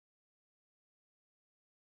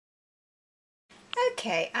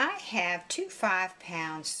Okay, I have two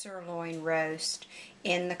 5-pound sirloin roast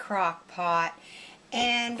in the crock pot,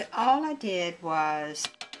 and all I did was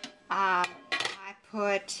I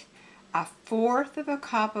put 1/4 of a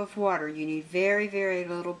cup of water. You need very, very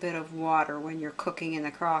little bit of water when you're cooking in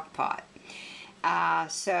the crock pot.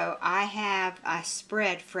 So I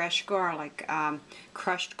spread fresh garlic,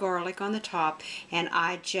 crushed garlic on the top, and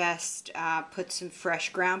I just put some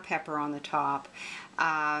fresh ground pepper on the top.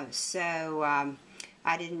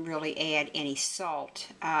 I didn't really add any salt,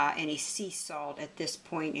 any sea salt at this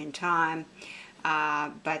point in time,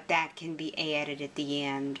 but that can be added at the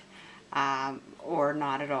end. Or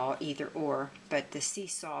not at all, either or. But the sea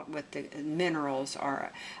salt with the minerals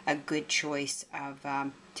are a good choice of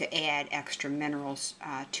to add extra minerals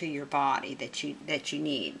to your body that you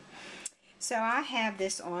need. So I have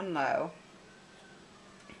this on low,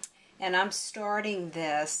 and I'm starting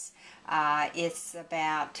this. It's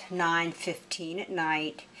about 9:15 at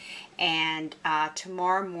night, and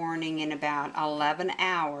tomorrow morning in about 11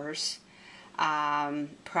 hours.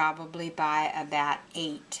 Probably by about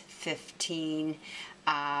 8:15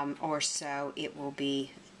 or so it will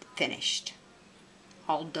be finished,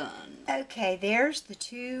 all done. Okay, there's the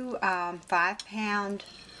two 5-pound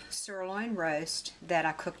sirloin roast that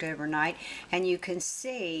I cooked overnight, and you can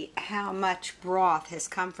see how much broth has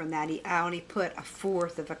come from that. I only put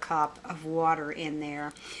 1/4 of a cup of water in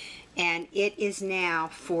there, and it is now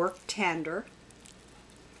fork tender.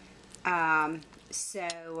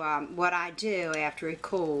 What I do after it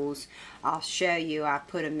cools, I'll show you. I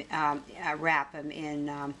put them, I wrap them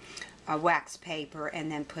in wax paper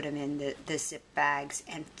and then put them in the zip bags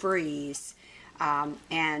and freeze,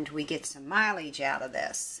 and we get some mileage out of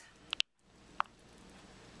this.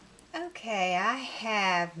 Okay, I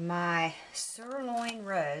have my sirloin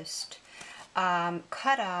roast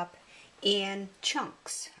cut up in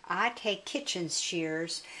chunks. I take kitchen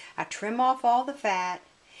shears, I trim off all the fat,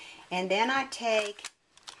 and then I take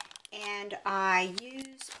and I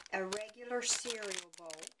use a regular cereal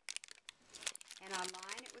bowl, and I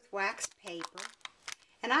line it with wax paper,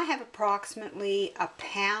 and I have approximately 1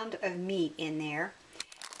 pound of meat in there,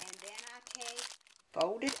 and then I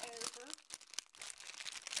fold it over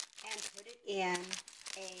and put it in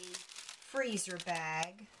a freezer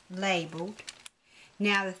bag labeled.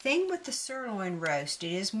 Now the thing with the sirloin roast,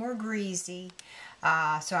 it is more greasy,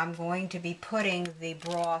 so I'm going to be putting the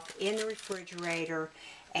broth in the refrigerator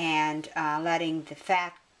and letting the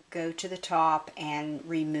fat go to the top and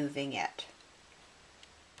removing it.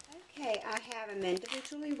 Okay, I have them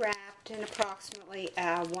individually wrapped in approximately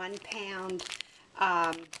 1 pound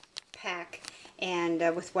pack, and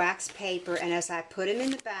with wax paper, and as I put them in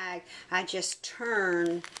the bag, I just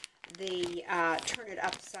turn it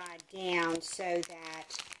upside down so that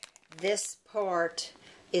this part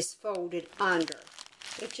is folded under.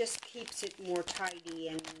 It just keeps it more tidy,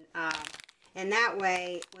 and that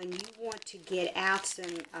way when you want to get out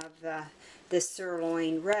some of the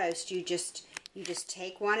sirloin roast, you just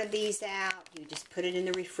take one of these out, you just put it in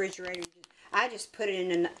the refrigerator. I just put it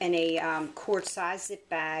in a quart-size zip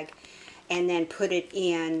bag and then put it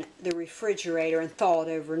in the refrigerator and thaw it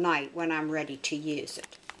overnight when I'm ready to use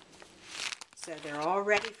it. So they're all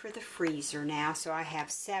ready for the freezer now. So I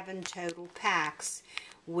have 7 total packs,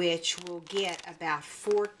 which will get about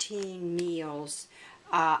 14 meals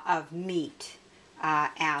of meat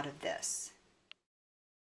out of this.